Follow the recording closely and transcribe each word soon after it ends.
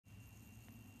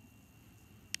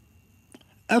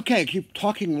Okay, I keep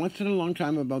talking once in a long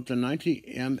time about the 90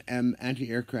 mm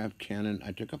anti-aircraft cannon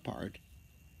I took apart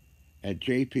at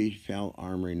J.P. Fell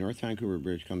Armory, North Vancouver,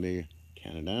 British Columbia,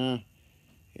 Canada,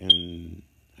 in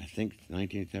I think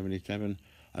 1977.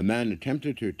 A man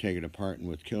attempted to take it apart and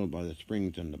was killed by the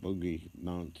springs and the bogey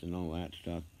mounts and all that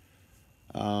stuff.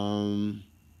 Um,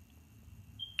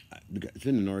 it's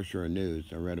in the North Shore News.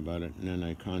 I read about it, and then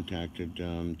I contacted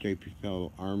J.P.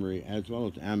 Fell Armory as well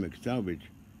as Amick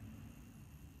Salvage,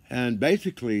 and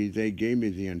basically they gave me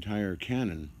the entire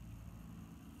cannon,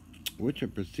 which I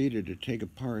proceeded to take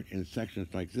apart in sections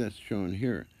like this shown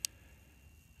here.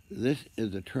 This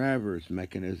is a traverse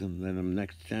mechanism that I'm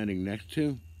standing next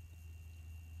to.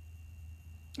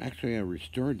 Actually, I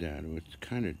restored that. It was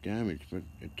kind of damaged, but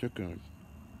it took a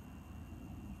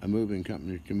moving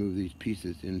company to move these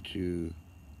pieces into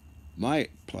my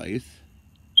place.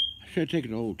 I should have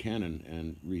taken the whole cannon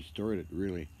and restored it,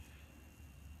 really.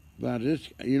 But this,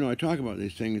 I talk about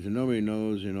these things and nobody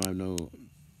knows, I have no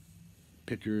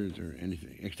pictures or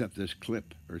anything except this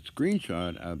clip or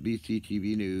screenshot of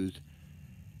BCTV News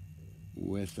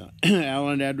with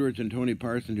Alan Edwards and Tony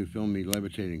Parsons, who filmed me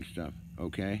levitating stuff,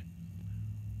 okay?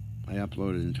 I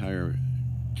uploaded an entire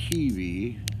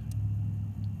TV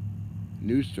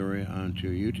news story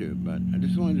onto YouTube, but I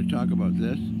just wanted to talk about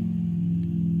this.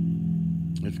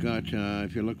 It's got,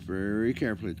 if you look very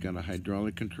carefully, it's got a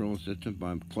hydraulic control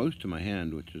system close to my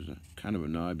hand, which is a kind of a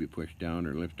knob you push down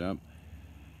or lift up.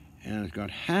 And it's got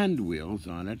hand wheels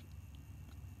on it,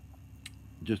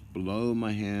 just below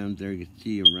my hand. There you can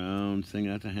see a round thing,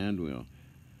 that's a hand wheel.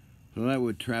 So that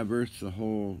would traverse the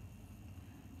whole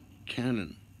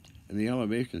cannon. And the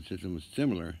elevation system was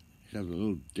similar. It has a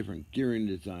little different gearing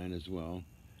design as well.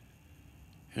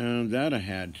 And that I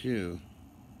had too.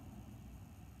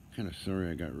 Kind of sorry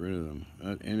I got rid of them.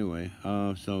 Anyway,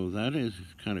 so that is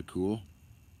kind of cool.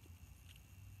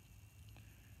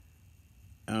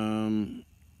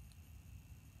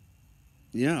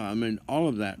 Yeah, I mean, all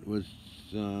of that was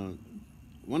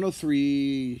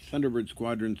 103 Thunderbird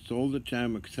Squadron sold at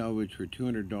Amick Salvage for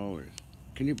 $200.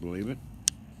 Can you believe it?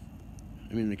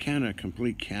 I mean, a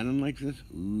complete cannon like this?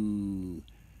 Ooh.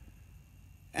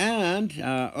 And,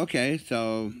 okay,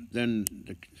 so then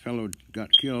the fellow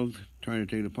got killed trying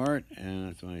to take it apart, and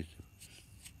that's when I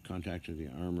contacted the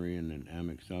armory and then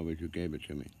Amick Salvage, who gave it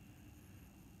to me.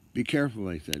 Be careful,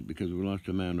 I said, because we lost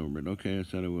a man over it. Okay, I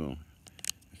said I will.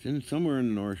 It's in somewhere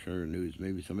in the North Shore News.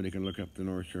 Maybe somebody can look up the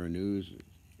North Shore News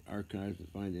archives and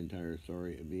find the entire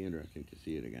story. It'd be interesting to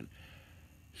see it again.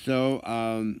 So,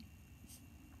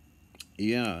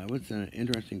 yeah, it was an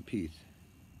interesting piece.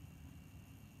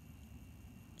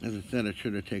 As I said, I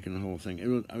should have taken the whole thing. I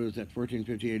was at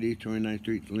 1458 East 29th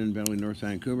Street, Lynn Valley, North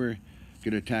Vancouver.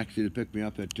 Get a taxi to pick me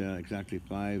up at exactly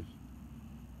 5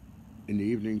 in the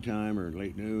evening time or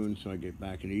late noon, so I get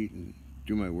back and eat and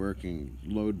do my work and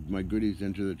load my goodies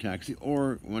into the taxi.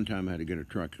 Or one time I had to get a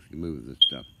truck to move this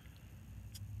stuff.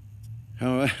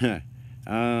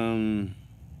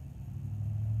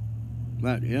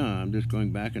 But yeah, I'm just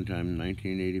going back in time,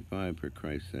 1985, for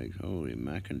Christ's sakes. Holy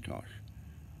Macintosh.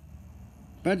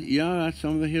 But yeah, that's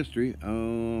some of the history.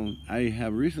 I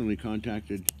have recently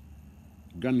contacted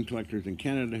gun collectors in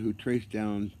Canada who trace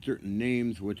down certain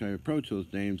names, which I approach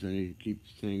those names, and they keep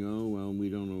saying, "Oh well, we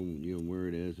don't know, where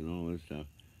it is and all this stuff."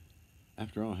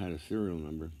 After all, I had a serial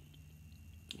number.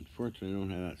 Unfortunately, I don't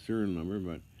have that serial number,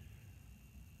 but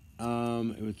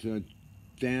it was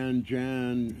Dan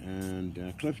Jan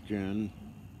and Cliff Jan,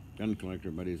 gun collector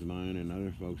buddies of mine, and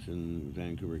other folks in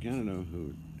Vancouver, Canada, who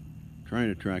were trying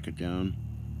to track it down.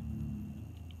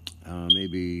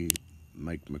 Maybe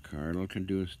Mike McCardle can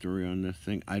do a story on this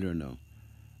thing. I don't know.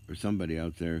 Or somebody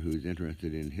out there who's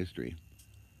interested in history.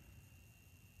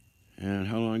 And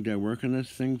how long did I work on this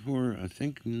thing for? I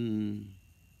think a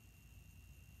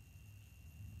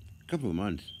couple of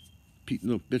months.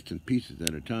 Little bits and pieces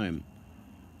at a time.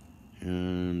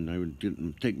 And I would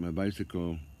take my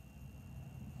bicycle,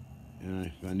 and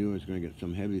if I knew I was going to get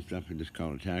some heavy stuff, I'd just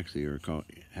call a taxi, or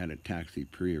had a taxi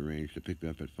pre-arranged to pick me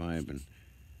up at 5. And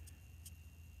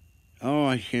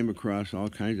I came across all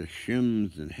kinds of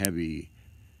shims and heavy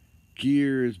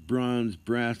gears, bronze,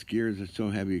 brass gears that's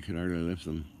so heavy you could hardly lift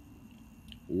them.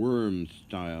 Worm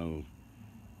style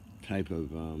type of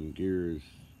gears,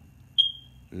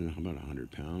 about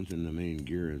 100 pounds, and the main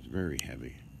gear is very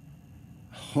heavy.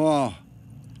 Oh,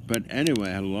 but anyway,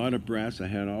 I had a lot of brass. I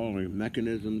had all the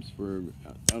mechanisms for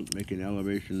making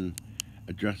elevation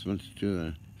adjustments to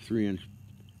the 3-inch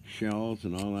shells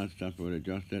and all that stuff. I would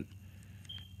adjust it.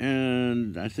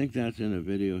 And I think that's in a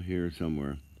video here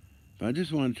somewhere. But I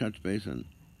just want to touch base and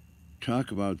talk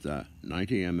about the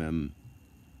 90 mm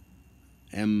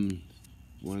M1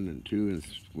 and 2 and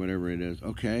whatever it is.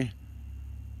 Okay.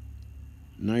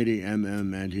 90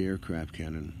 mm anti-aircraft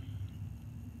cannon.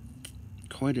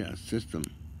 Quite a system.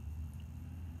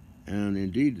 And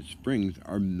indeed, the springs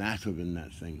are massive in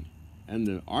that thing. And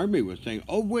the Army was saying,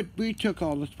 oh, we took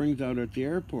all the springs out at the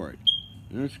airport.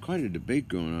 And there's quite a debate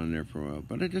going on there for a while.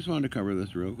 But I just wanted to cover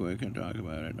this real quick and talk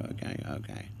about it.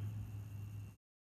 Okay.